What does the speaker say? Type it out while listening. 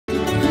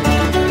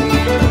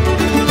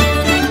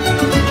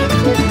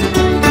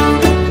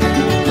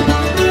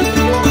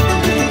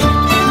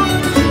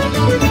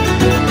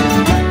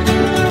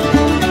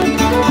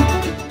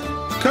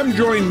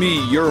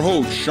your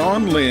host,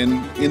 Sean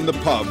Lynn, in the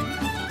pub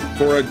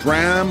for a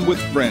Dram with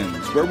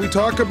Friends, where we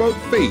talk about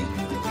faith,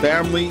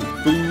 family,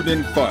 food,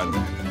 and fun.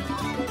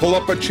 Pull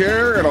up a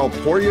chair and I'll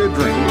pour you a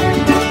drink.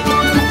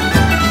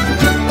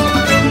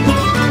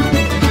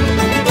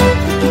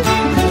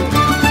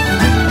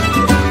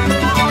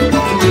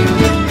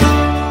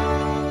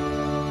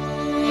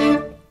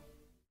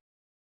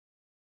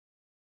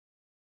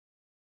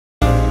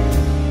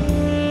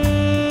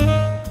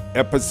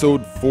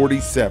 Episode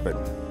 47.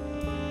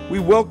 We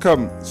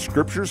welcome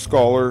Scripture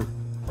scholar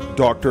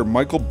Dr.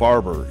 Michael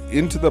Barber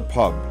into the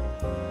pub.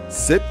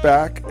 Sit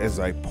back as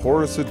I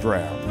pour us a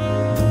dram.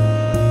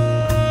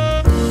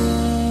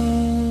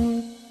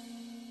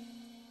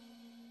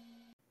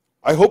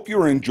 I hope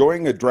you are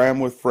enjoying a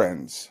Dram with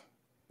Friends.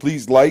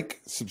 Please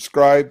like,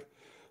 subscribe,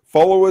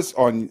 follow us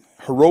on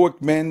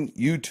Heroic Men,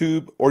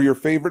 YouTube, or your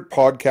favorite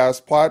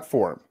podcast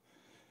platform.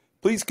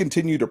 Please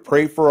continue to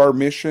pray for our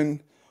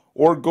mission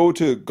or go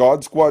to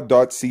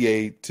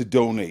godsquad.ca to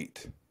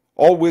donate.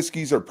 All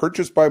whiskeys are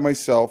purchased by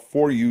myself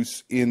for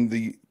use in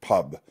the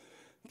pub.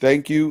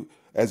 Thank you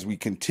as we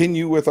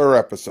continue with our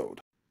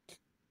episode.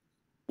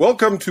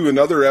 Welcome to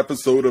another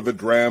episode of A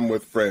Dram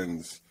with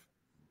Friends.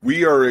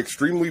 We are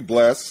extremely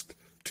blessed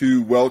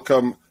to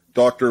welcome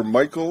Dr.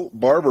 Michael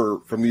Barber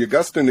from the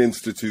Augustine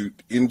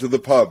Institute into the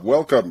pub.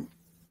 Welcome.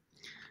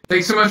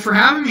 Thanks so much for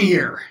having me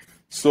here.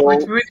 So, Great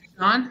to meet you,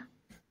 John.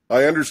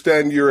 I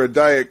understand you're a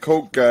Diet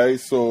Coke guy,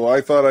 so I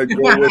thought I'd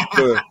go with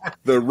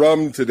the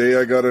rum today.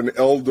 I got an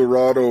El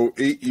Dorado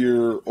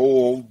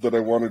 8-year-old that I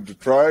wanted to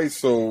try,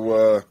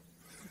 so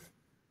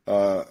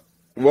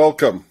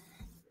welcome.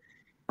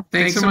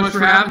 Thanks so much for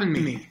having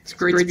me. It's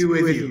great to be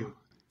with you.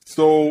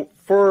 So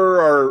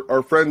for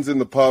our friends in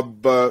the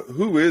pub,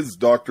 who is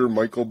Dr.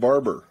 Michael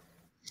Barber?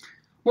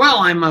 Well,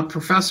 I'm a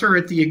professor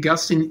at the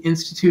Augustine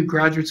Institute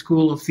Graduate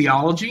School of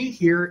Theology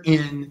here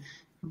in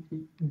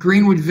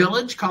Greenwood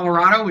Village,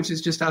 Colorado, which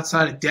is just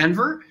outside of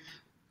Denver.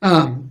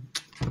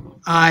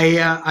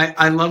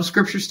 I love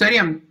scripture study.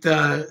 I'm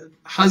the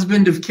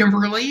husband of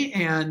Kimberly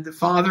and the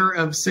father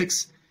of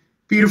 6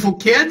 beautiful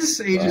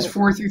kids, ages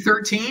 4 through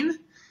 13.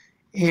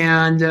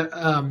 And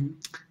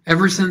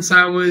ever since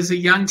I was a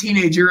young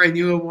teenager, I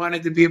knew I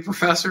wanted to be a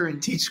professor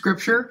and teach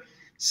scripture.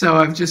 So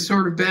I've just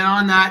sort of been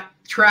on that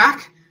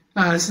track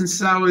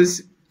since I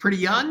was pretty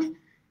young.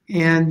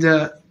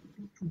 And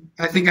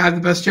I think I have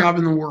the best job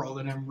in the world,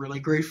 and I'm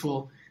really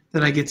grateful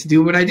that I get to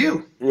do what I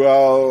do.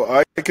 Well,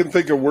 I can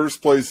think of worse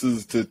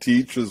places to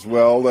teach as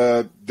well.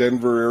 That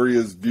Denver area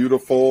is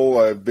beautiful.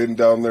 I've been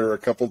down there a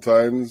couple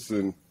times.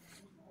 In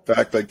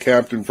fact, I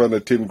camped in front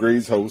of Tim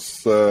Gray's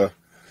house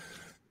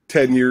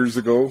 10 years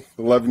ago,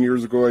 11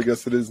 years ago, I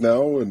guess it is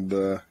now. And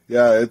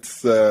yeah,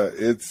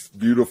 it's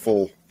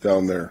beautiful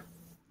down there.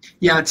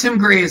 Yeah, Tim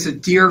Gray is a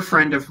dear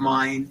friend of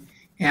mine.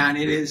 And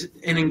it is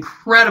an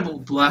incredible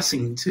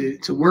blessing to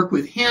work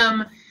with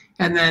him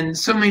and then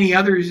so many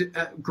others,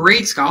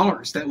 great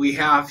scholars that we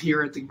have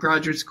here at the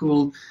graduate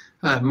school,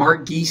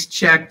 Mark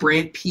Gieschek,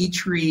 Brant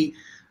Petrie,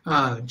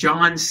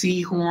 John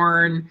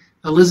Seahorn,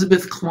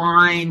 Elizabeth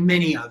Klein,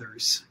 many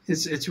others.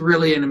 It's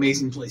really an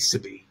amazing place to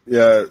be.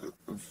 Yeah,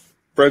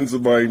 friends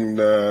of mine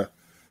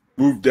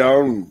moved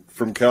down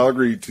from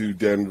Calgary to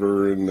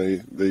Denver, and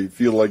they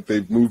feel like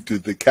they've moved to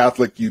the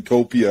Catholic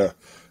utopia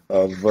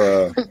of...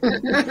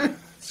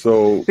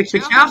 So the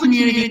Catholic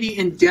community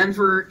in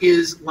Denver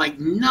is like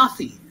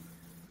nothing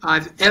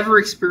I've ever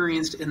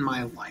experienced in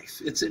my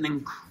life. It's an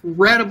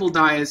incredible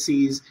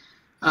diocese.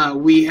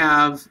 We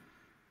have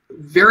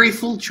very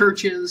full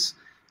churches.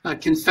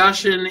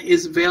 Confession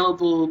is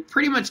available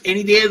pretty much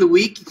any day of the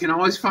week. You can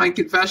always find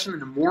confession in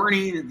the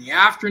morning, in the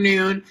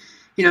afternoon.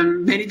 You know,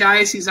 many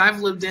dioceses I've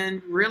lived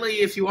in,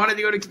 really, if you wanted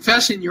to go to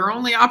confession, your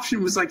only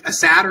option was like a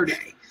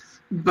Saturday.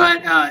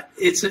 But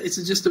it's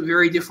just a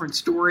very different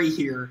story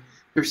here.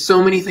 There's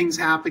so many things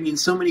happening,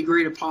 so many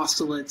great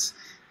apostolates.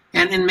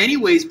 And in many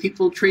ways,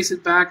 people trace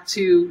it back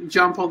to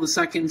John Paul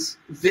II's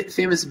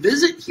famous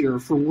visit here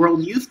for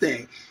World Youth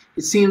Day.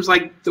 It seems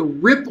like the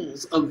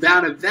ripples of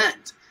that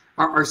event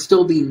are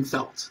still being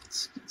felt.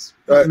 It's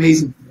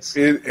amazing.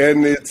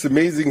 And it's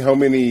amazing how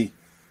many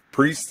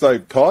priests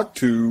I've talked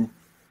to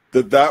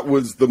that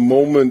was the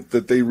moment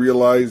that they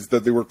realized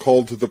that they were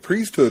called to the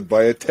priesthood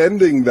by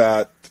attending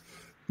that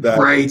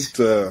right.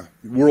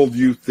 World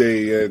Youth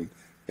Day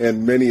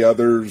and many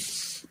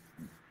others.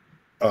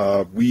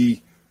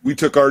 We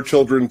took our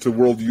children to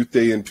World Youth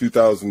Day in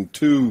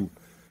 2002,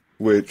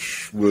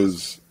 which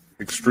was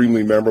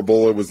extremely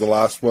memorable. It was the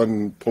last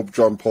one Pope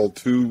John Paul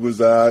II was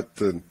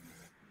at, and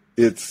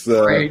it's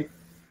right.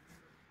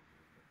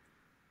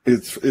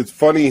 It's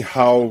funny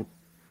how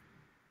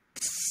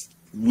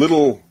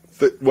little.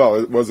 Well,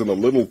 it wasn't a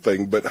little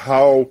thing, but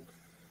how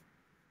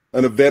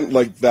an event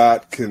like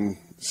that can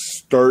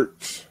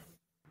start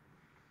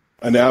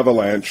an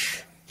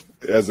avalanche,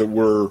 as it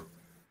were,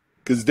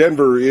 because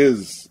Denver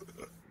is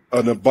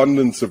an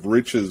abundance of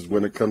riches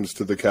when it comes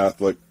to the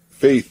Catholic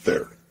faith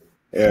there.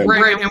 And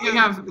right, and we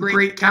have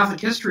great Catholic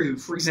history.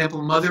 For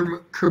example,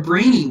 Mother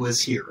Cabrini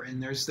was here,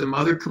 and there's the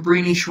Mother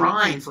Cabrini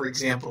Shrine, for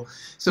example.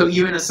 So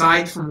even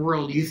aside from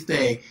World Youth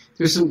Day,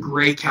 there's some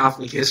great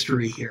Catholic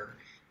history here.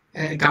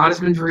 And God has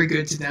been very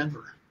good to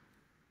Denver.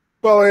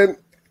 Well,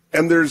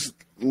 and there's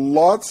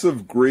lots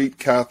of great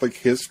Catholic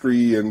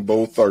history in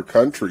both our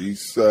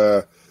countries.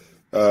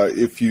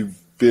 If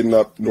you've been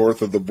up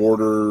north of the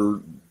border,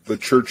 the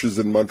churches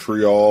in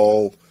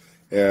Montreal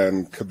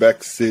and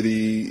Quebec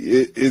City,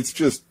 it's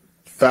just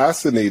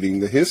fascinating,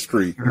 the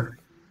history. Sure.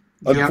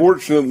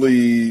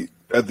 Unfortunately,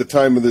 at the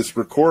time of this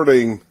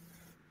recording,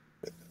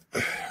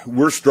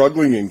 we're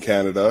struggling in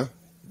Canada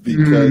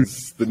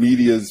because the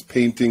media is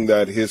painting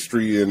that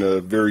history in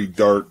a very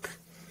dark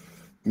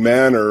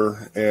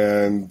manner,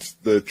 and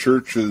the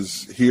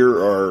churches here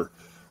are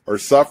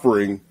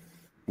suffering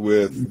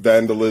with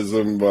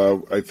vandalism.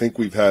 I think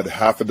we've had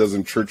half a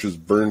dozen churches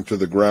burned to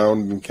the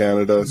ground in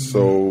Canada,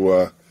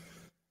 so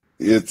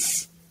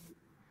it's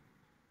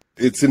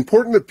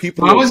important that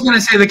people... Well, I was going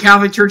to say the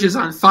Catholic Church is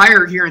on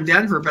fire here in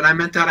Denver, but I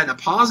meant that in a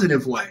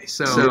positive way.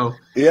 So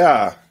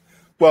yeah.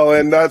 Well,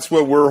 and that's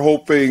what we're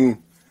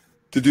hoping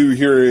to do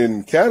here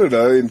in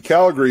Canada, in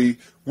Calgary.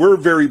 We're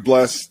very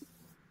blessed,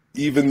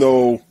 even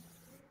though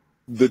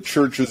the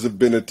churches have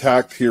been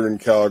attacked here in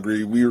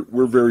Calgary.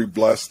 We're very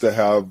blessed to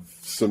have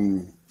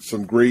some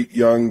great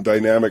young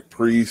dynamic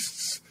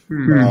priests,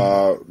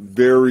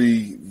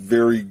 very,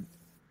 very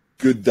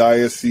good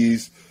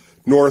diocese.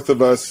 North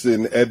of us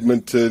in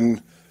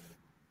Edmonton,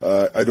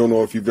 I don't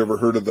know if you've ever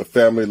heard of the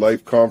Family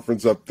Life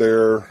Conference up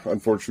there.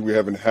 Unfortunately, we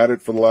haven't had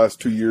it for the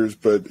last 2 years,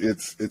 but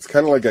it's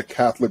kind of like a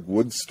Catholic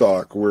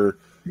Woodstock where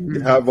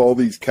you have all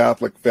these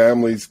Catholic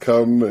families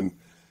come, and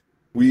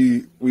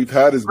we've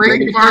had as great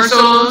guitar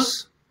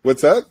solos.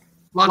 What's that?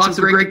 Lots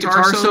of great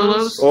guitar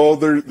solos. Oh,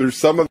 there's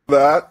some of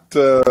that.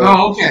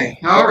 Oh, okay.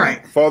 All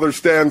right. Father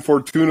Stan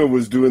Fortuna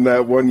was doing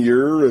that one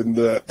year, and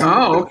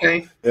oh,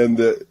 okay.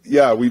 And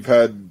yeah, we've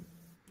had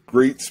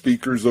great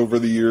speakers over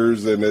the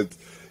years, and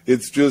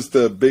it's just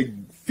a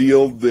big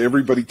field that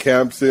everybody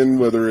camps in,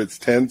 whether it's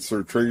tents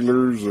or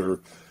trailers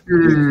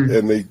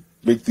and they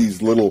make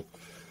these little.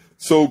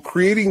 So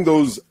creating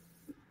those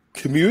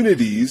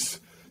communities,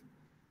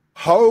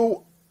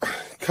 how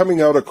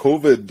coming out of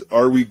COVID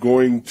are we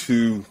going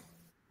to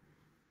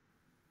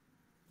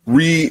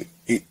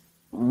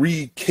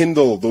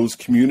rekindle those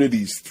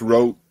communities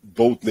throughout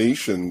both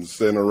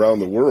nations and around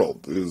the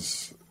world?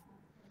 Is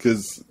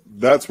because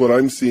that's what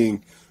I'm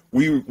seeing.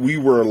 We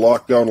were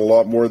locked down a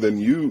lot more than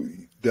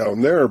you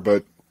down there,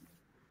 but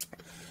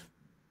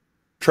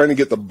trying to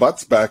get the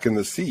butts back in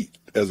the seat,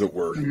 as it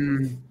were.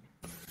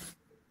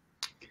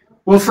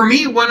 Well, for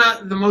me, one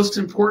of the most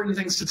important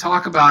things to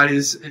talk about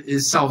is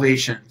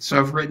salvation. So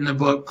I've written a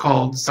book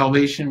called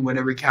Salvation, What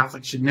Every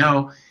Catholic Should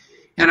Know.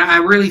 And I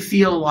really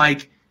feel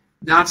like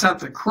that's at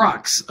the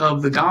crux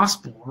of the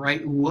gospel,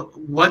 right?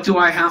 What do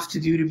I have to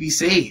do to be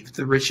saved?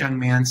 The rich young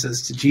man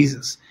says to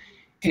Jesus.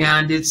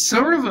 And it's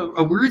sort of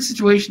a weird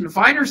situation to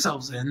find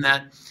ourselves in,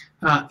 that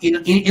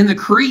in the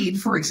Creed,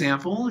 for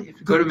example, if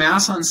you go to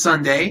Mass on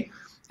Sunday,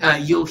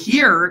 you'll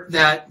hear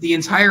that the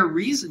entire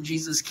reason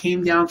Jesus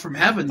came down from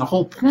heaven, the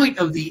whole point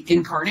of the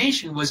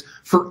incarnation, was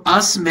for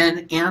us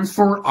men and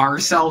for our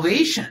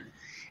salvation.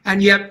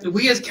 And yet,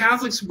 we as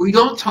Catholics, we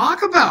don't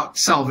talk about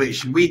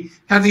salvation. We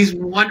have these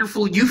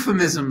wonderful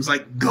euphemisms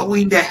like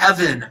going to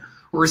heaven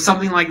or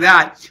something like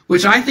that,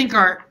 which I think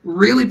are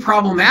really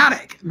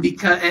problematic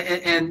because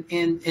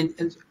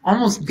and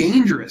almost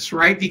dangerous,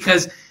 right?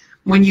 Because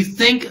when you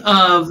think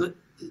of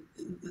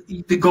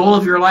the goal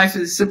of your life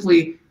is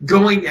simply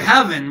going to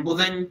heaven, well,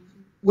 then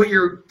what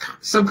you're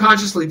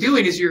subconsciously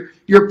doing is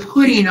you're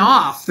putting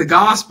off the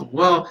gospel.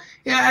 Well,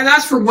 yeah,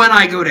 that's for when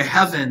I go to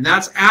heaven.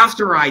 That's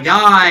after I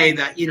die.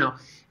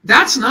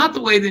 That's not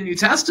the way the New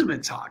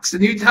Testament talks. The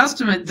New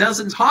Testament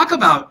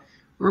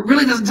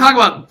really doesn't talk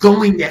about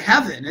going to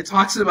heaven. It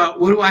talks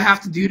about, what do I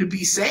have to do to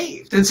be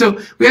saved? And so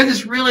we have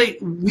this really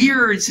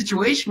weird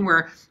situation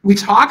where we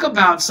talk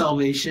about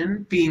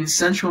salvation being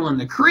central in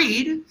the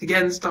Creed.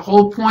 Again, it's the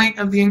whole point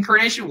of the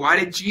incarnation. Why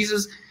did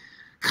Jesus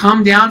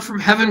come down from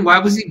heaven? Why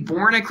was he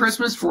born at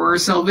Christmas? For our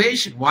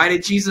salvation. Why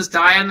did Jesus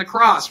die on the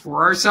cross?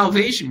 For our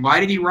salvation. Why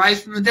did he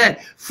rise from the dead?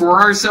 For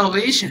our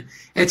salvation.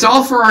 It's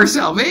all for our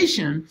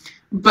salvation.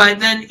 But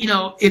then,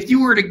 if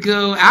you were to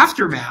go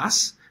after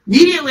Mass,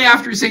 immediately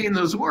after saying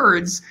those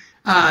words,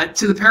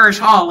 to the parish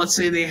hall, let's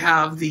say they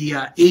have the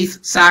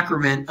 8th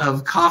sacrament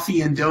of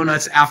coffee and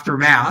donuts after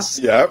Mass.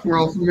 Yep. We're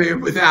all familiar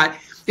with that.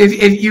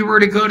 If you were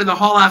to go to the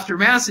hall after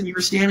Mass and you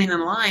were standing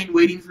in line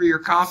waiting for your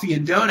coffee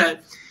and donut,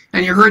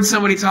 and you heard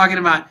somebody talking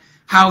about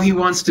how he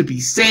wants to be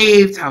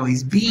saved, how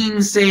he's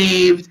being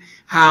saved,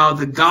 how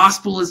the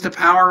gospel is the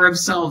power of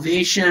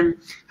salvation,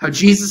 how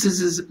Jesus is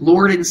his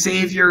Lord and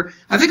Savior,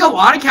 I think a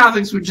lot of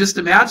Catholics would just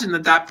imagine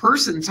that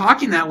person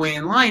talking that way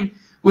in line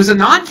was a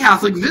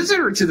non-Catholic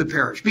visitor to the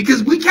parish,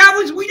 because we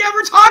Catholics, we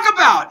never talk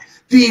about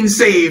being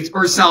saved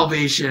or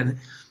salvation.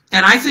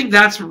 And I think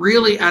that's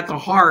really at the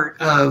heart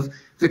of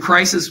the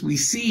crisis we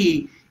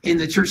see in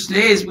the church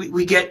today is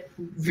we get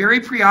very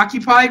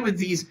preoccupied with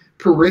these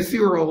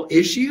peripheral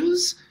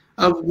issues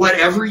of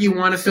whatever you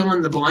want to fill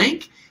in the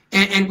blank,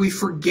 and we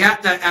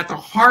forget that at the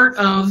heart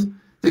of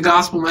the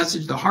gospel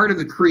message, the heart of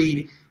the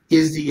creed,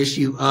 is the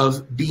issue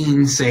of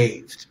being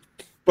saved.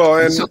 Well,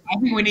 and so I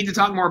think we need to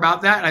talk more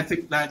about that. I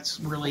think that's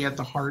really at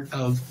the heart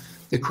of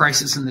the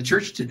crisis in the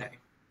church today.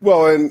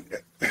 Well, and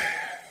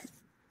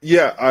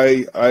yeah,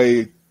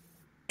 I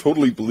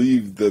totally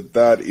believe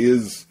that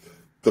is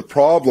the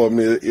problem.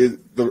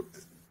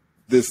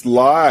 This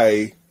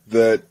lie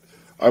that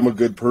I'm a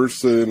good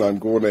person, I'm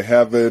going to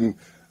heaven.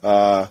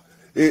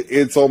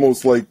 It's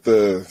almost like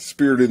the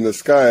spirit in the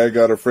sky. I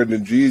got a friend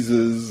in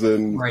Jesus,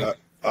 and right.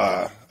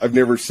 I've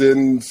never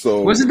sinned.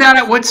 So wasn't that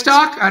at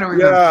Woodstock? I don't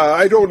remember. Yeah,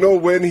 I don't know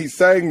when he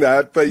sang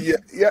that, but yeah.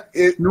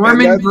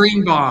 Norman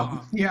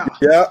Greenbaum. Yeah.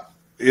 Yeah,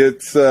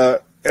 it's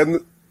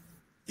and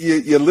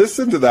you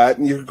listen to that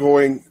and you're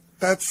going,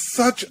 that's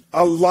such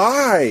a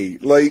lie.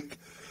 Like,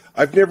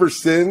 I've never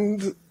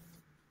sinned.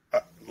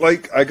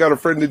 Like, I got a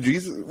friend in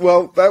Jesus.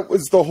 Well, that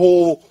was the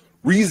whole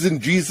reason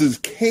Jesus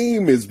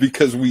came, is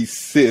because we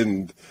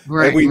sinned.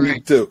 Right, and we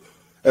need to,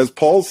 as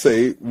Paul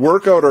say,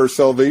 work out our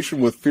salvation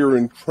with fear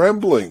and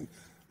trembling.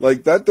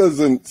 Like, that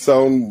doesn't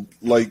sound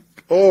like,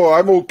 oh,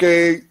 I'm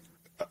okay.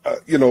 I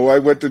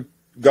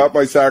got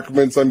my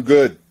sacraments, I'm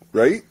good,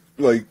 right?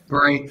 Like,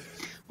 right.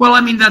 Well,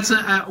 I mean, that's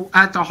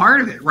at the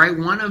heart of it, right?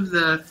 One of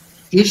the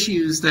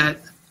issues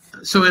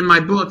so in my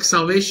book,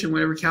 Salvation,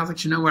 Whatever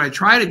Catholics Should Know, what I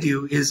try to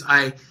do is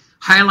I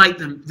highlight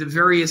the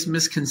various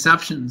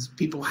misconceptions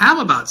people have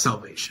about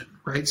salvation,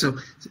 right? So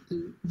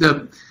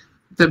the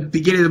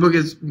beginning of the book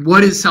is,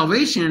 what is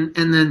salvation?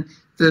 And then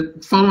the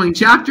following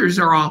chapters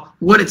are all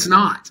what it's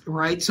not,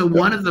 right? So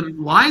one of the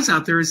lies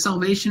out there is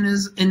salvation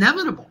is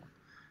inevitable.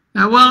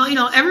 Now,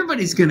 well,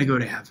 everybody's going to go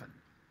to heaven.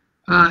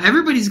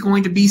 Everybody's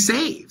going to be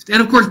saved.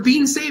 And of course,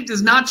 being saved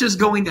is not just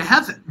going to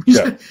heaven.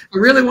 I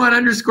really want to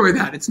underscore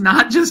that. It's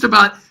not just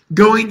about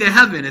going to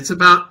heaven. It's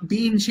about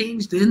being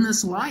changed in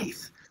this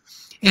life.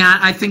 And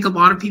I think a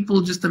lot of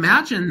people just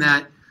imagine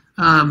that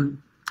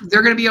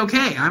they're going to be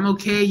okay. I'm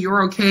okay.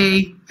 You're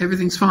okay.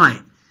 Everything's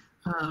fine.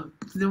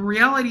 The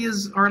reality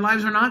is our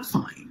lives are not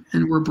fine,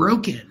 and we're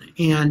broken,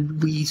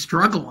 and we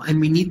struggle,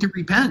 and we need to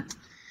repent.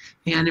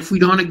 And if we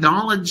don't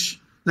acknowledge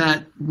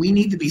that we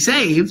need to be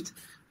saved,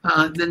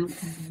 then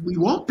we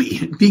won't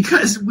be,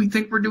 because we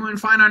think we're doing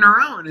fine on our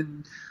own,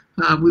 and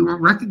we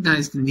won't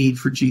recognize the need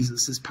for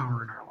Jesus'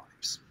 power in our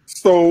lives.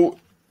 So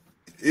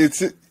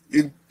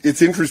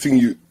it's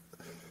interesting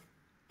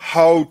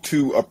how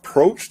to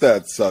approach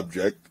that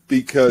subject,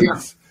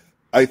 because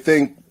I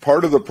think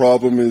part of the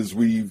problem is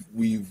we've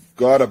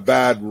got a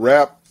bad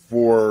rep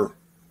for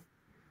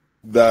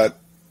that.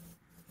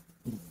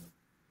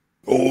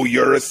 Oh,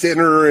 you're a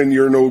sinner and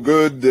you're no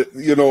good.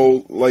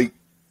 Like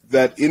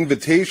that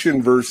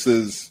invitation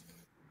versus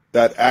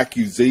that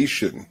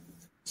accusation.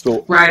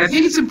 So right, I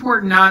think it's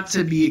important not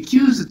to be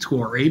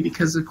accusatory,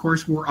 because of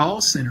course we're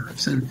all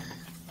sinners, and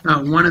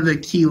one of the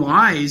key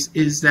lies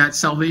is that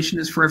salvation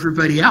is for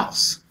everybody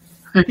else.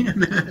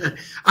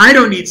 I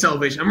don't need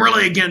salvation. I'm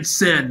really against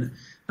sin.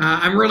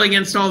 I'm really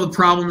against all the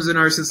problems in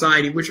our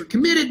society, which are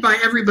committed by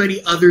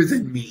everybody other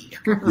than me,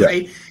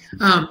 right?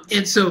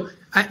 And so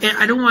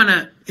I don't want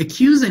to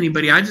accuse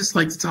anybody. I just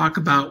like to talk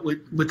about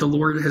what the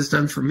Lord has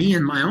done for me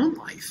in my own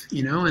life,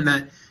 and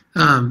that,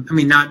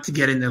 not to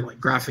get into like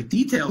graphic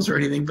details or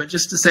anything, but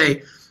just to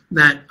say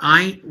that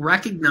I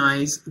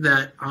recognize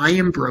that I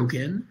am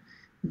broken,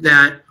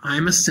 that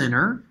I'm a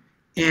sinner,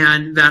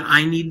 and that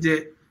I need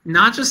to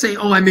not just say,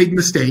 oh, I make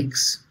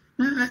mistakes.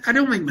 I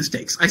don't make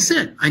mistakes. I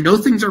sin. I know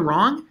things are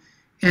wrong,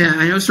 and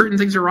I know certain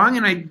things are wrong,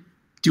 and I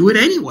do it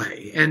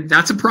anyway, and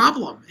that's a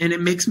problem, and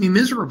it makes me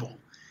miserable.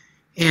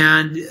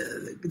 And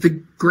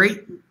the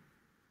great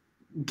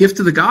gift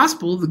of the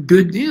gospel, the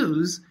good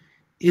news,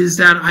 is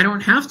that I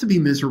don't have to be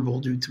miserable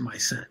due to my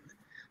sin,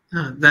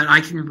 that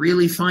I can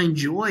really find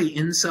joy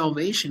in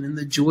salvation, in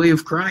the joy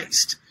of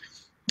Christ.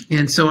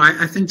 And so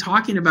I think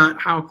talking about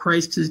how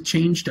Christ has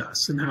changed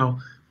us and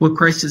what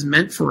Christ has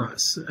meant for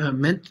us,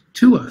 meant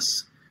to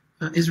us,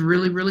 is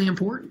really, really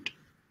important.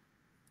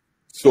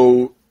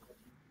 So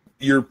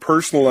you're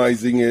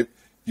personalizing it.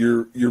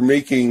 You're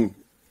making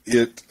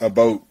it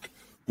about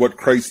what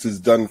Christ has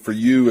done for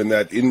you, and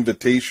that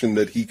invitation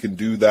that he can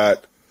do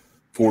that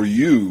for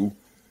you,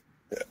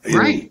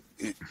 right?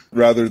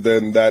 Rather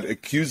than that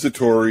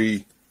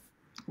accusatory,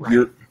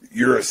 right.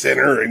 You're a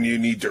sinner and you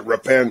need to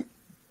repent.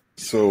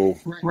 So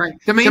right.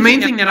 The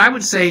main thing that I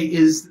would say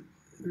is,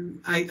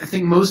 I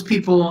think most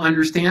people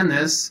understand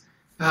this.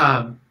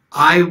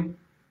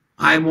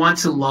 I want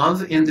to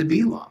love and to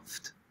be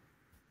loved,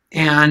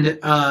 and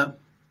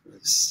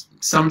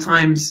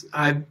sometimes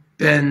I've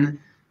been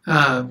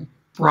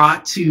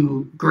brought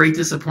to great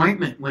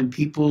disappointment when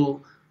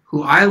people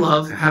who I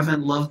love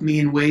haven't loved me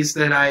in ways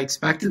that I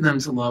expected them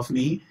to love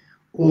me,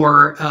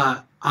 or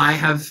I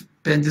have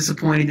been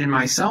disappointed in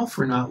myself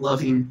for not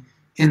loving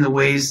in the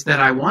ways that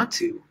I want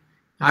to.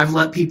 I've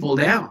let people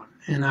down,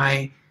 and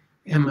I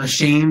am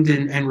ashamed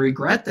and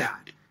regret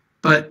that.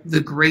 But the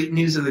great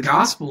news of the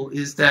gospel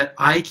is that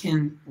I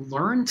can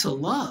learn to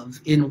love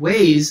in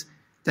ways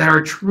that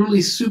are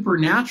truly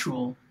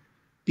supernatural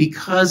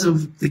because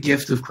of the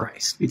gift of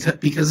Christ,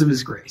 because of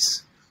his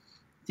grace.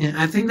 And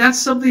I think that's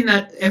something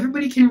that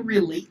everybody can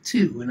relate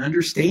to and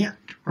understand,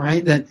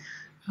 right? That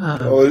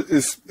well,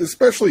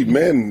 especially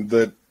men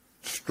that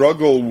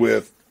struggle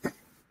with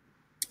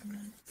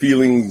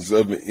feelings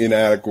of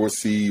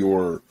inadequacy,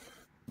 or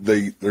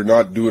they're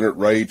not doing it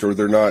right, or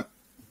they're not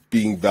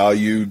being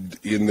valued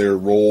in their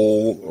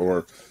role,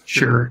 or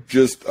sure,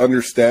 just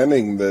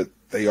understanding that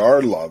they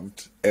are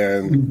loved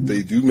and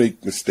they do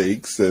make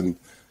mistakes. And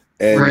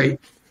right.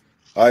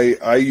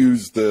 I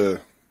use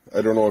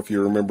I don't know if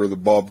you remember the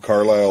Bob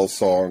Carlyle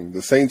song,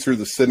 "The saints are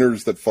the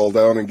sinners that fall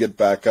down and get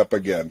back up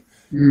again."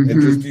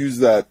 And just use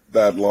that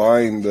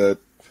line that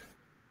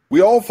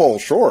we all fall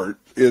short.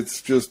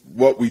 It's just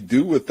what we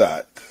do with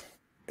that,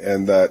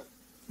 and that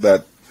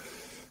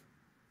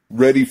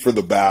ready for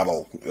the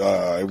battle.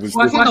 I think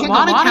a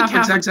lot of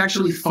Catholics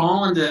actually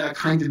fall into a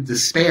kind of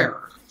despair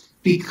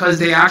because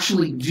they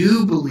actually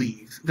do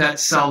believe that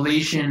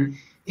salvation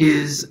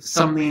is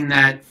something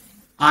that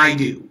I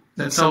do,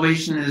 that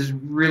salvation is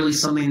really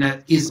something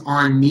that is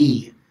on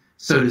me,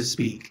 so to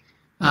speak.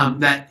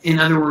 That, in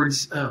other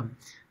words,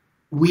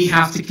 we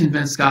have to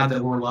convince God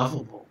that we're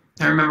lovable.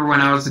 I remember when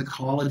I was a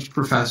college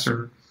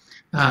professor,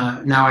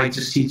 now I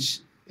just teach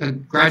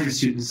graduate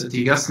students at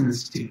the Augustine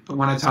Institute, but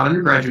when I taught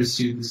undergraduate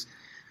students,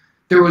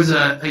 there was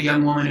a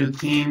young woman who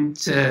came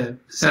to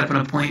set up an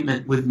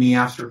appointment with me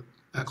after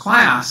a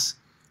class.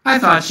 I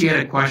thought she had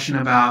a question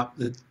about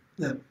the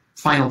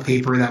final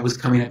paper that was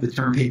coming up, the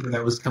term paper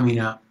that was coming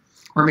up,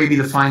 or maybe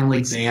the final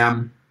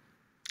exam.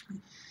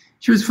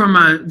 She was from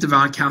a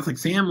devout Catholic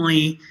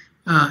family,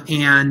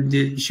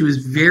 and she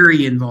was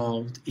very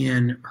involved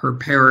in her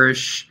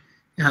parish,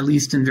 at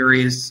least in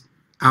various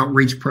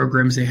outreach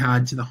programs they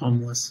had to the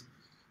homeless.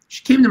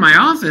 She came to my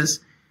office,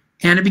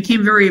 and it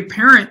became very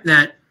apparent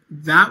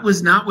that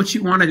was not what she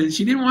wanted.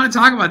 She didn't want to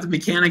talk about the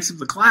mechanics of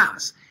the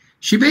class.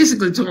 She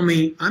basically told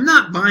me, "I'm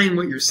not buying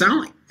what you're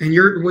selling. And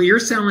what you're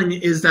selling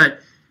is that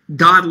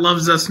God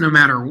loves us no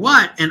matter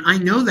what, and I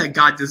know that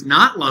God does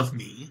not love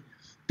me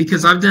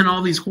because I've done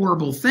all these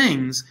horrible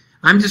things.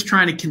 I'm just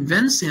trying to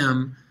convince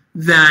him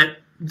that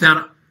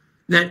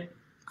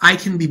I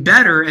can be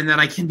better and that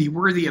I can be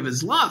worthy of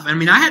his love." I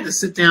mean, I had to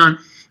sit down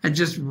and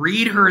just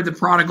read her the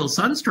prodigal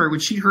son story,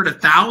 which she'd heard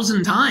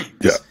 1,000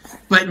 times,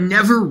 but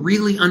never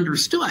really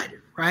understood,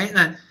 right?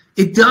 That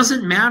it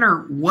doesn't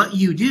matter what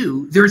you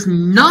do. There's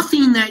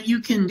nothing that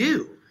you can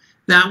do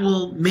that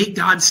will make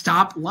God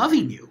stop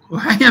loving you,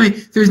 right? I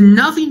mean, there's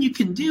nothing you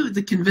can do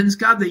to convince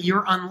God that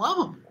you're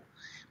unlovable.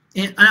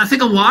 And I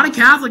think a lot of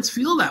Catholics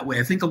feel that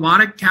way. I think a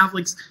lot of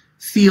Catholics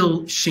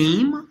feel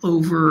shame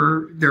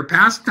over their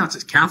past, not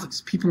just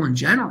Catholics, people in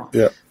general,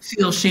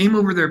 feel shame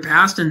over their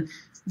past, and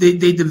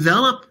they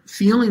develop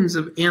feelings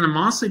of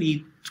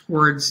animosity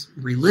towards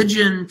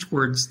religion,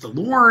 towards the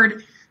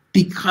Lord,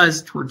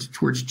 because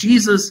towards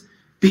Jesus,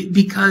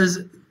 because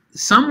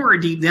somewhere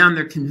deep down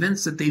they're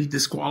convinced that they've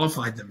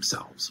disqualified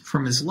themselves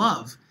from his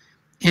love,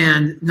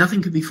 and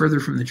nothing could be further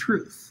from the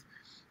truth.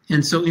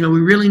 And so, we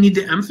really need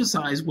to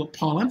emphasize what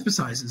Paul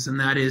emphasizes, and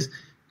that is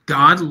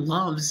God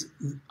loves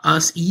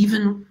us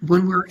even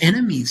when we're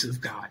enemies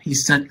of God. He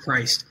sent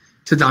Christ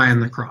to die on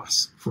the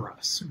cross for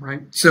us,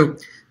 right? So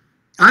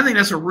I think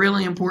that's a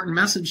really important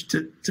message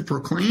to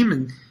proclaim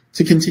and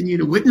to continue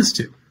to witness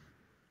to.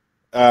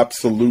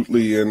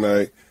 Absolutely,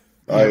 and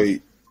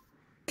I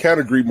can't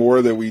agree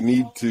more that we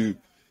need to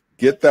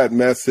get that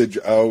message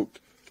out,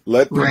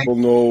 let people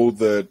know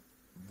that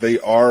they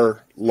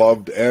are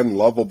loved and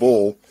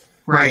lovable.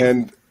 Right.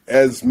 And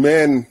as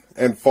men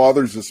and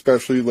fathers,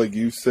 especially, like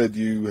you said,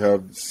 you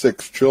have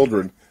 6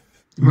 children.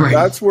 Right.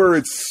 That's where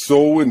it's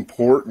so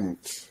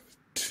important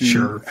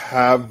to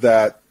have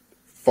that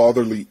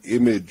fatherly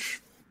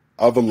image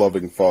of a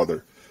loving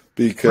father,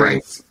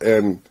 because,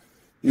 and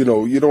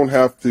you don't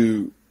have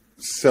to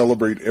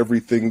celebrate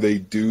everything they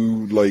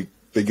do, like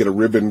they get a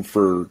ribbon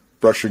for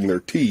brushing their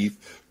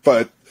teeth,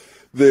 but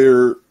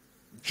they're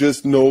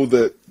just know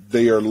that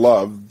they are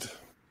loved.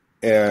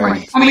 And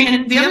I mean,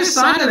 and the other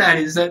side of that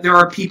is that there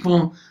are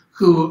people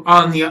who,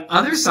 on the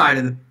other side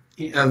of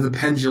the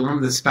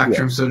pendulum, the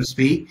spectrum, so to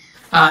speak,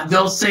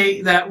 they'll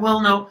say that,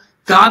 well, no,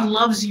 God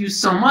loves you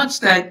so much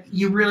that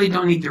you really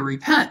don't need to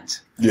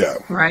repent. Yeah.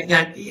 Right?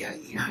 That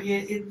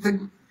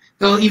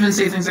they'll even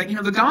say things like,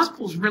 the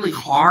gospel is really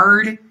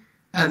hard.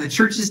 The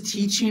church's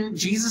teaching,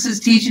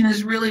 Jesus' teaching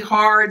is really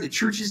hard. The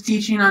church's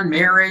teaching on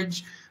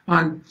marriage,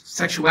 on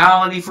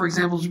sexuality, for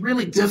example, is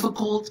really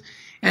difficult.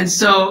 And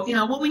so,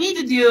 what we need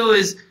to do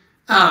is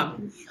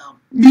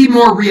be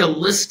more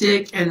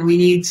realistic, and we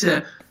need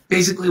to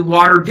basically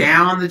water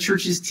down the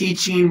church's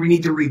teaching. We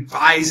need to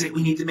revise it.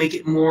 We need to make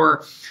it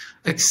more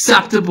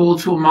acceptable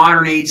to a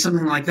modern age,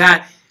 something like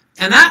that.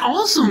 And that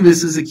also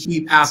misses a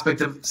key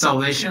aspect of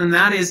salvation, and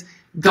that is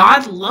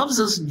God loves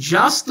us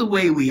just the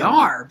way we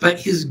are, but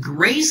his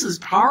grace is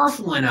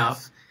powerful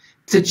enough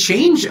to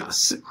change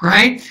us,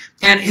 right?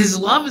 And his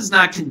love is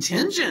not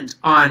contingent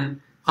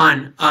on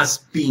on us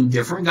being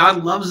different.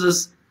 God loves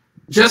us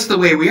just the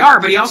way we are,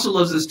 but he also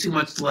loves us too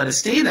much to let us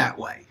stay that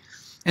way.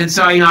 And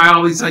so, I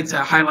always like to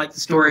highlight the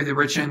story of the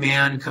rich young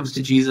man who comes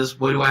to Jesus.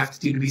 What do I have to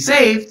do to be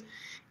saved?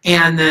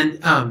 And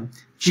then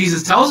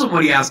Jesus tells him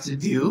what he has to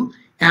do,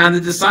 and the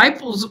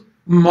disciples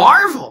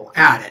marvel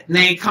at it. And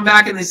they come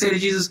back and they say to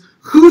Jesus,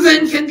 who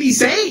then can be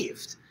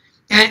saved?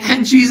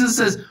 And Jesus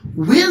says,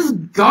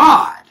 with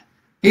God.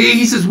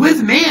 He says,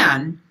 with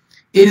man,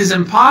 it is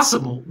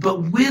impossible,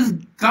 but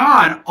with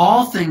God,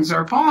 all things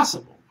are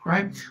possible,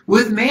 right?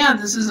 With man,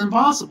 this is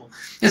impossible.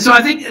 And so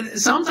I think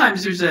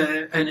sometimes there's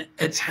an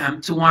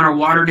attempt to want to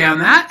water down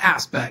that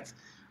aspect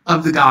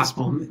of the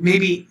gospel.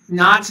 Maybe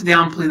not to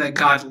downplay that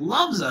God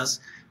loves us,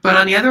 but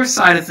on the other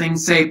side of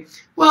things say,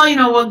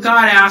 well, what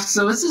God asks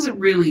of us isn't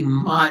really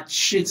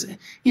much. It's,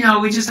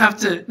 we just have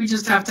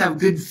to have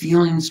good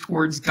feelings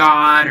towards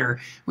God, or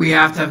we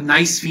have to have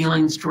nice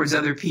feelings towards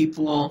other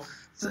people.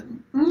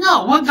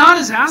 No, what God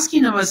is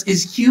asking of us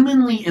is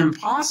humanly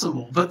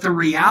impossible, but the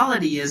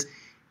reality is,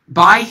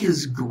 by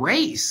his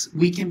grace,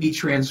 we can be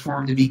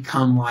transformed to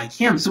become like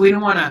him. So we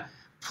don't want to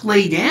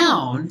play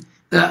down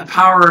the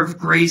power of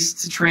grace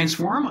to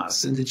transform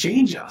us and to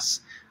change us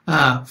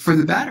for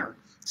the better.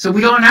 So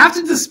we don't have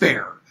to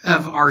despair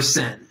of our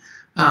sin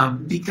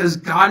because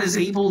God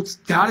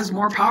is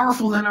more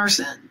powerful than our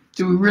sin.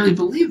 Do we really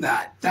believe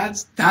that?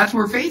 That's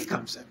where faith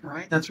comes in,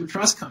 right? That's where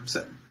trust comes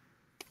in.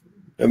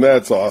 And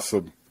that's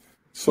awesome.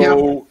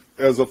 So,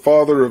 as a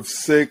father of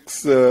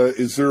 6,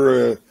 is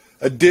there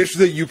a dish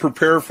that you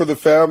prepare for the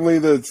family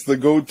that's the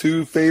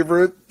go-to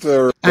favorite?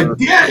 A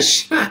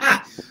dish?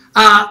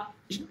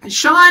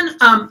 Sean,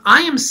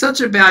 I am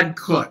such a bad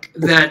cook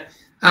that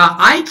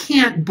I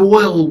can't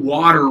boil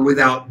water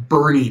without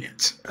burning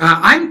it.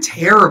 I'm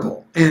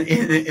terrible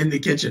in the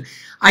kitchen.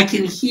 I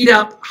can heat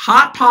up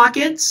Hot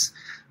Pockets.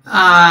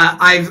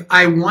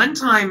 I one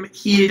time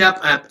heated up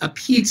a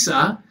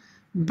pizza,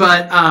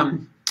 but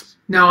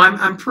no,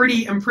 I'm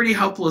pretty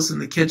helpless in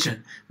the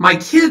kitchen. My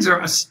kids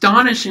are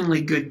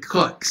astonishingly good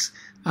cooks.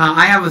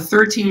 I have a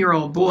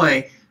 13-year-old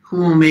boy who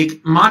will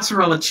make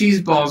mozzarella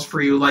cheese balls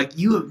for you like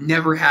you have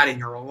never had in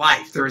your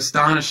life. They're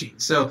astonishing.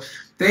 So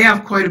they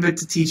have quite a bit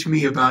to teach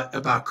me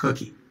about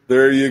cooking.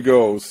 There you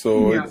go.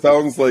 So It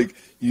sounds like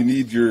you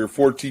need your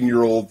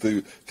 14-year-old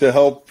to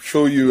help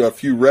show you a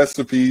few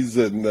recipes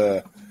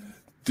and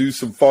do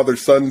some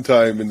father-son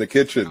time in the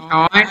kitchen.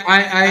 Oh,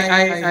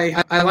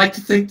 I like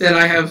to think that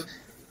I have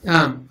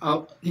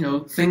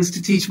things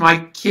to teach my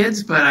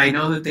kids, but I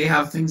know that they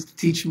have things to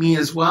teach me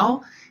as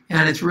well.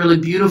 And it's really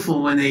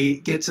beautiful when they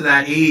get to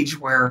that age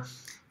where,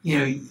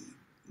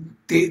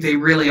 they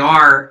really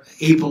are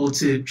able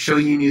to show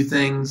you new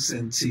things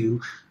and to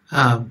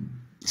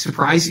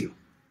surprise you.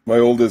 My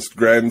oldest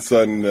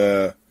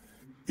grandson,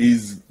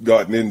 he's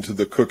gotten into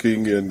the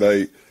cooking,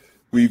 and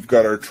we've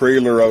got our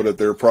trailer out at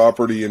their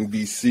property in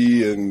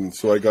BC, and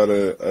so I got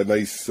a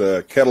nice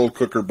kettle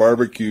cooker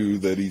barbecue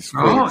that he's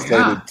quite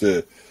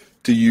excited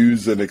to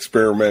use and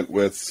experiment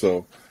with.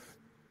 So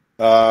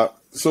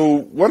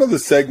one of the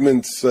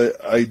segments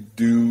I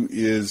do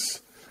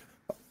is,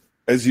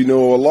 as you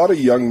know, a lot of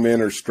young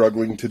men are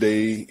struggling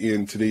today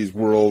in today's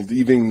world,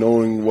 even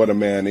knowing what a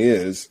man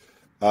is.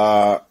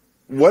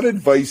 What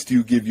advice do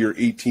you give your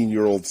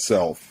 18-year-old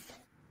self?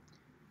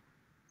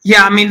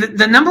 Yeah, I mean,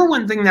 the number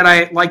one thing that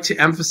I like to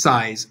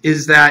emphasize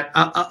is that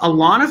a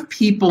lot of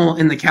people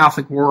in the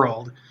Catholic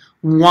world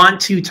want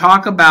to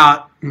talk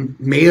about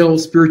male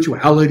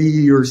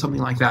spirituality or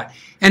something like that.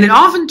 And it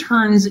often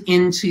turns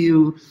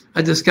into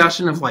a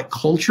discussion of like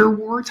culture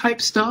war type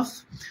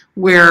stuff,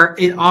 where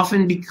it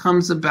often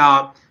becomes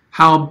about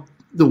how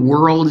the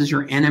world is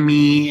your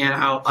enemy and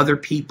how other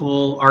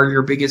people are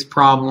your biggest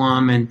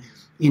problem. And,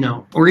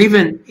 or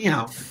even,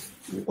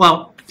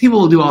 people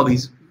will do all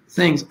these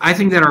things, I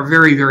think, that are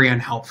very, very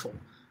unhelpful.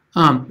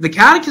 The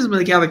Catechism of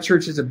the Catholic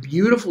Church is a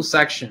beautiful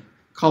section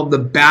called the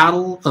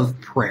Battle of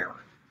Prayer.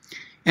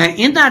 And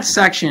in that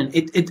section,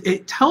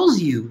 it tells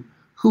you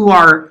who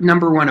our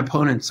number one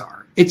opponents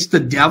are. It's the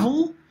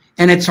devil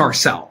and it's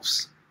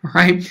ourselves,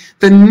 right?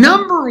 The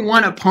number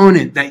one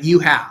opponent that you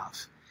have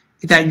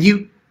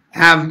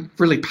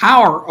really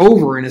power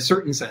over in a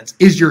certain sense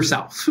is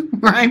yourself,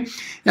 right?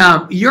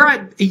 You're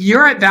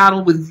at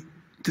battle with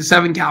the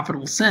 7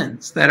 capital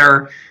sins that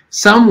are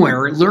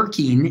somewhere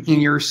lurking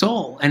in your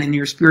soul and in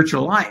your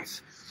spiritual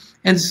life.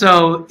 And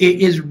so it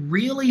is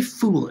really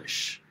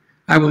foolish.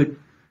 I would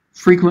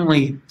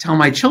frequently tell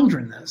my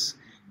children this.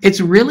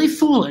 It's really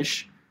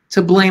foolish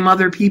to blame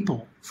other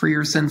people for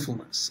your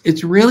sinfulness.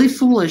 It's really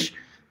foolish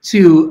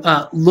to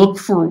look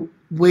for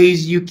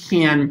ways you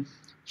can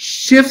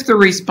shift the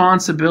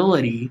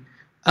responsibility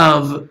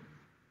of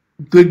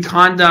good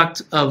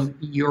conduct, of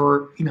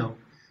your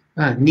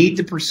need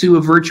to pursue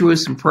a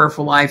virtuous and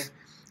prayerful life.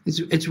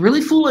 It's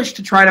really foolish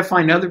to try to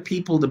find other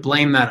people to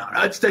blame that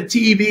on. It's the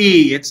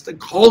TV, it's the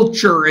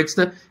culture,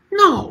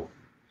 no,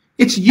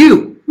 it's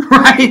you,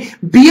 right?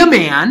 Be a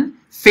man,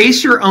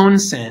 face your own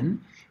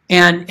sin,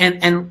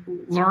 and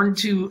learn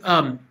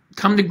to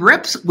come to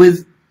grips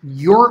with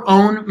your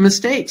own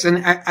mistakes.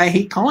 And I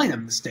hate calling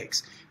them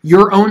mistakes.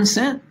 your own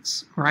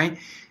sins, right?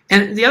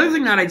 And the other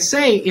thing that I'd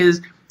say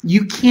is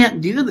you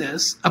can't do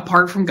this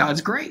apart from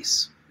God's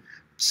grace.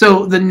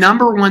 So the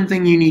number one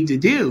thing you need to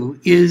do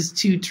is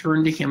to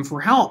turn to him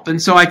for help.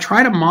 And so I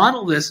try to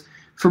model this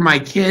for my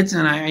kids,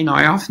 and I know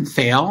I often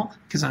fail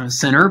because I'm a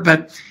sinner,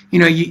 but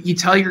you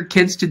tell your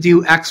kids to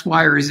do X,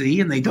 Y, or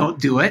Z, and they don't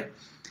do it.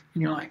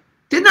 And you're like,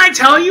 didn't I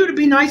tell you to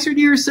be nicer to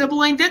your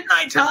sibling? Didn't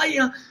I tell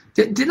you?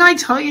 Didn't I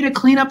tell you to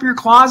clean up your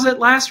closet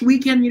last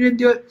weekend? You didn't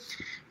do it.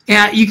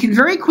 And you can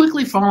very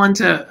quickly fall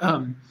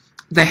into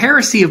the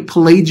heresy of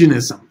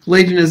Pelagianism.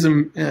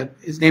 Pelagianism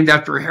is named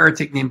after a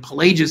heretic named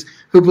Pelagius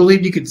who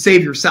believed you could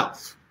save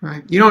yourself,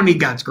 right? You don't need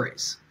God's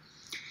grace.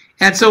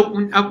 And so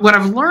what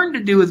I've learned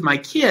to do with my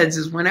kids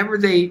is whenever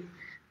they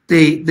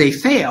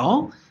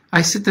fail,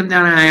 I sit them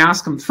down and I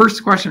ask them,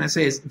 first question I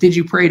say is, did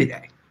you pray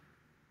today?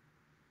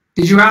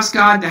 Did you ask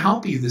God to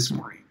help you this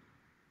morning?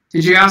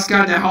 Did you ask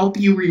God to help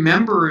you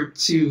remember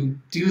to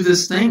do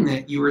this thing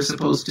that you were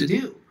supposed to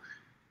do?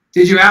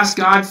 Did you ask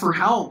God for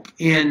help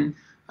in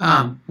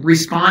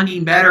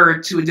responding better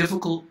to a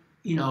difficult,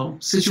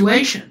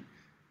 situation?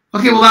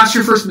 Okay, well, that's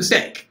your first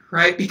mistake,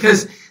 right?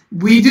 Because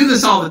we do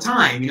this all the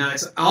time.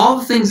 It's all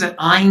the things that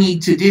I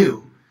need to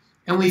do,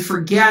 and we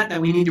forget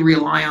that we need to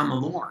rely on the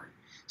Lord.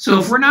 So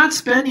if we're not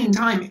spending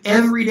time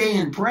every day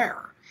in prayer,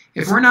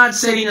 if we're not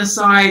setting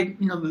aside,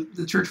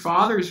 the church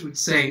fathers would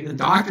say, the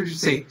doctors would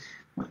say,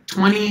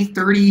 20,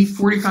 30,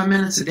 45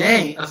 minutes a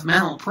day of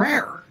mental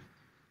prayer,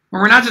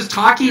 where we're not just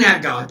talking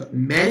at God, but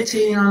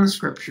meditating on the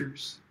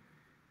scriptures,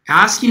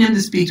 asking him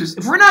to speak to us.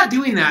 If we're not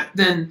doing that,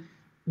 then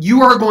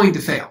you are going to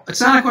fail.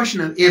 It's not a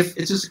question of if,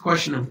 it's just a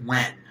question of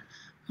when.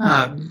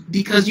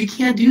 Because you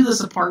can't do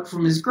this apart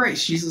from his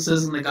grace. Jesus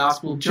says in the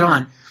Gospel of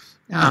John,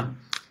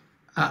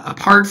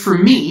 apart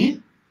from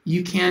me,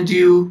 you can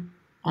do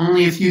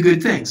only a few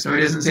good things. So he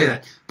doesn't say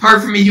that.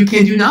 Apart from me, you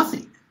can do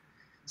nothing.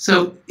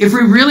 So if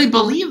we really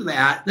believe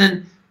that,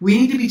 then we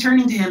need to be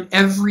turning to him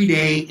every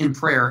day in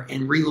prayer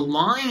and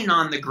relying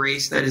on the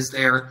grace that is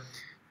there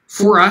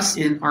for us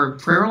in our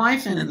prayer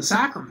life and in the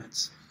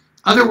sacraments.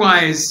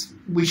 Otherwise,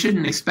 we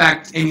shouldn't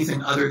expect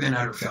anything other than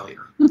utter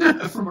failure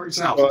from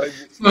ourselves.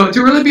 So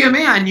to really be a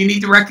man, you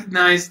need to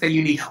recognize that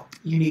you need help.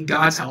 You need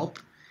God's help,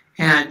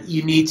 and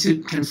you need to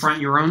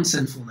confront your own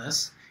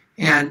sinfulness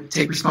and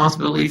take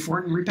responsibility for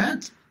it and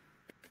repent.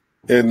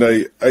 And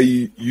I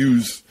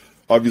use,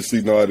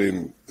 obviously not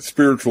in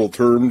spiritual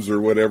terms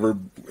or whatever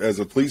as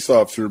a police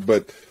officer,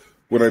 but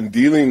when I'm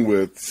dealing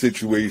with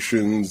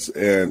situations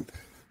and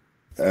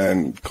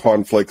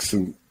conflicts,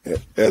 and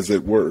as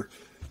it were,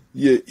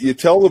 you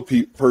tell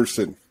the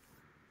person,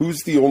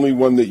 who's the only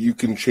one that you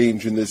can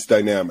change in this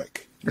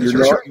dynamic? You're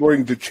not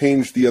going to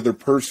change the other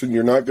person.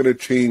 You're not going to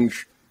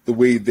change the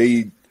way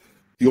the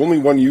only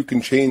one you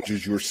can change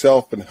is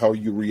yourself and how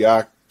you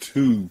react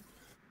to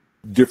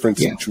different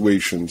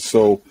situations.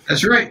 So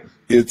that's right.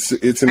 It's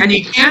and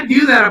you can't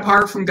do that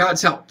apart from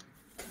God's help.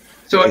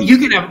 So you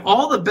can have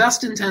all the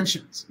best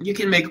intentions. You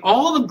can make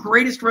all the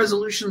greatest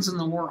resolutions in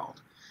the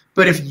world.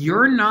 But if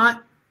you're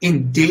not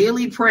in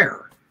daily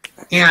prayer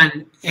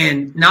and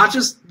not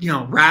just,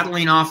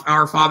 rattling off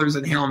Our Fathers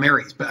and Hail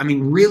Marys, but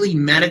really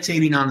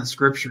meditating on the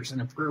scriptures in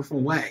a prayerful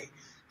way,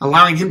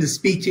 allowing him to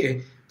speak to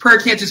you. Prayer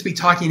can't just be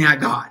talking at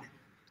God,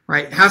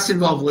 right? It has to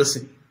involve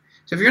listening.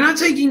 So if you're not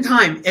taking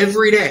time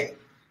every day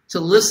to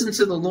listen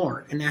to the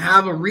Lord and to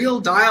have a real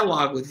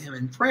dialogue with him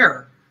in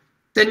prayer,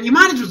 then you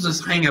might as well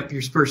just hang up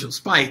your spiritual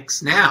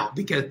spikes now,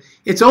 because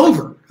it's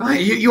over.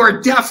 You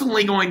are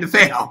definitely going to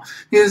fail.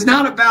 It's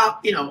not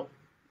about,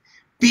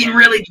 being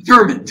really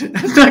determined.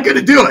 It's not going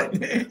to do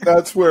it.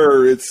 That's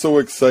where it's so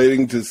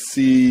exciting to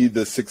see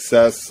the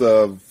success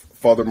of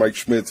Father Mike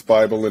Schmidt's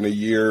Bible in a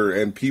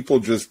year, and people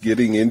just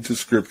getting into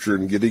Scripture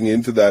and getting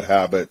into that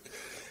habit.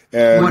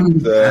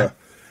 And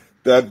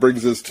that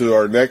brings us to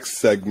our next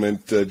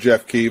segment.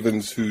 Jeff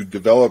Cavins, who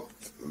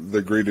developed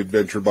the Great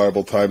Adventure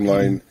Bible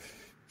Timeline,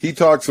 he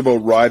talks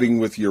about riding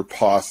with your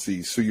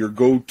posse, so your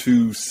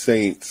go-to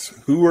saints.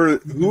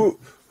 Who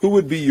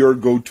would be your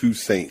go-to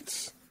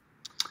saints?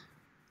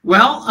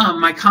 Well,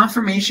 my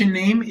confirmation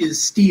name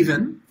is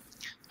Stephen.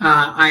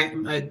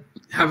 I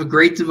have a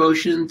great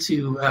devotion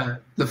to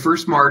the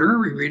first martyr.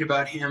 We read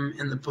about him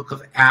in the book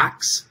of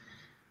Acts.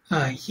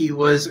 He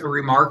was a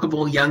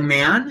remarkable young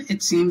man.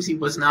 It seems he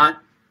was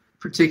not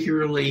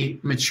particularly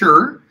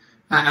mature,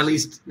 at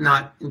least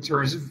not in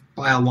terms of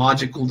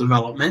biological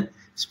development.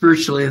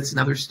 Spiritually, that's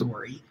another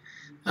story.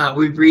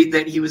 We read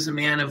that he was a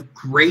man of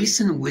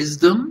grace and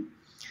wisdom.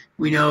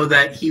 We know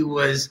that he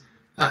was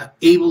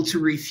able to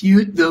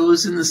refute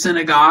those in the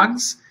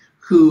synagogues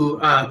who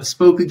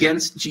spoke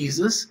against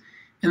Jesus.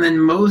 And then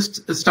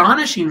most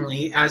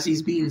astonishingly, as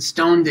he's being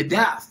stoned to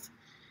death,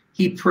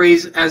 he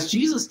prays as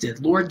Jesus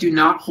did, Lord, do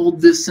not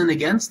hold this sin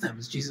against them,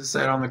 as Jesus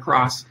said on the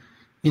cross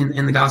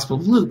in the Gospel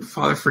of Luke,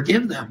 Father,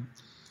 forgive them.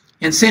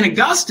 And St.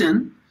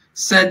 Augustine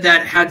said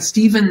that had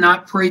Stephen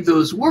not prayed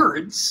those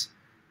words,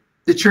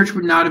 the church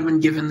would not have been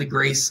given the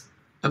grace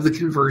of the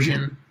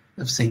conversion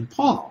of St.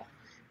 Paul.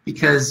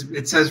 Because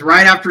it says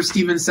right after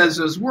Stephen says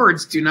those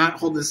words, do not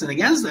hold this sin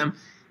against them,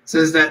 it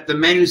says that the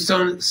men who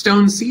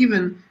stoned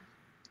Stephen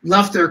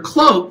left their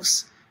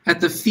cloaks at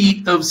the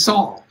feet of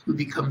Saul, who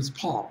becomes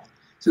Paul.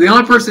 So the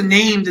only person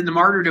named in the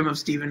martyrdom of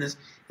Stephen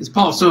is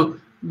Paul. So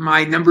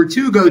my number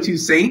 2 go-to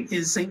saint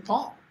is St.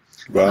 Paul,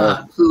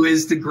 Wow. who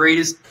is the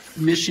greatest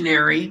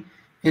missionary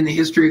in the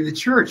history of the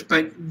church.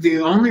 But the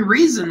only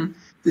reason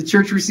the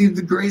church received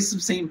the grace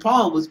of St.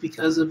 Paul was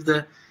because of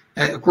the,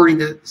 according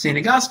to St.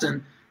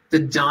 Augustine, the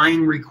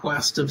dying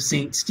request of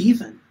St.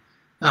 Stephen.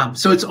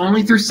 So it's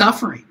only through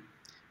suffering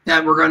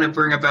that we're going to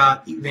bring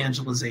about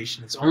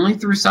evangelization. It's only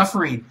through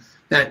suffering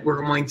that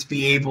we're going to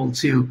be able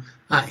to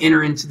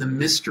enter into the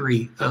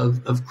mystery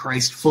of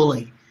Christ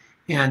fully.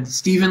 And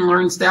Stephen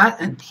learns that,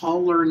 and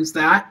Paul learns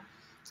that.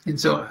 And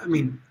so, I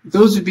mean,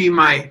 those would be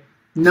my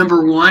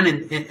number 1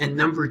 and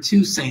number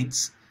 2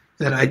 saints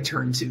that I'd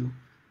turn to.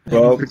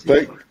 Well,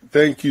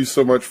 thank you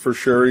so much for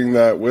sharing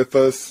that with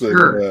us.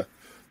 Sure. And,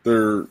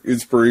 their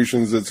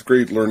inspirations. It's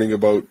great learning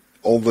about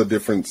all the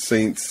different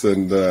saints.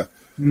 And I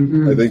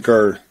think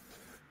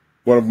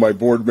one of my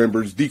board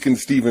members, Deacon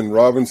Stephen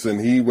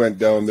Robinson, he went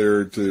down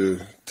there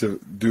to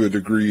do a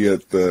degree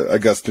at the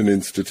Augustine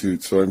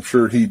Institute. So I'm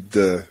sure he'd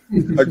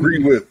agree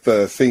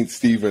with St.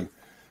 Stephen.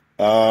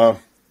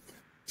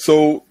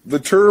 So the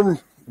term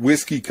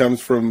whiskey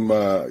comes from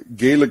a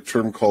Gaelic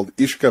term called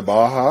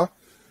Ishkabaha,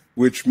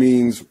 which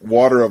means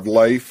water of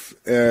life.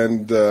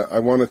 And I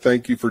want to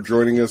thank you for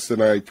joining us,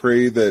 and I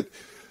pray that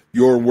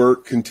your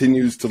work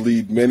continues to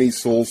lead many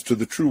souls to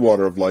the true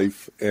water of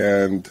life.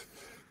 And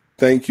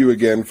thank you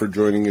again for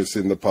joining us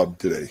in the pub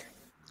today.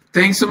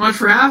 Thanks so much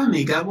for having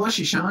me. God bless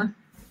you, Sean.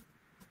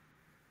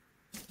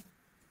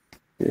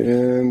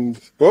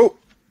 And,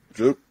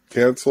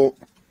 cancel.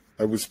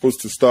 I was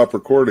supposed to stop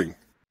recording.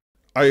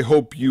 I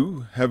hope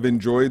you have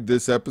enjoyed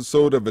this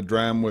episode of A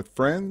Dram with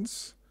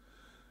Friends.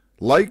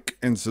 Like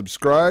and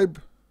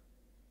subscribe.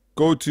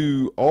 Go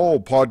to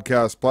all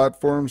podcast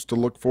platforms to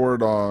look for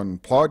it on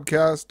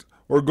podcast,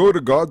 or go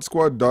to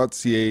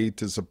godsquad.ca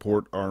to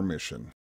support our mission.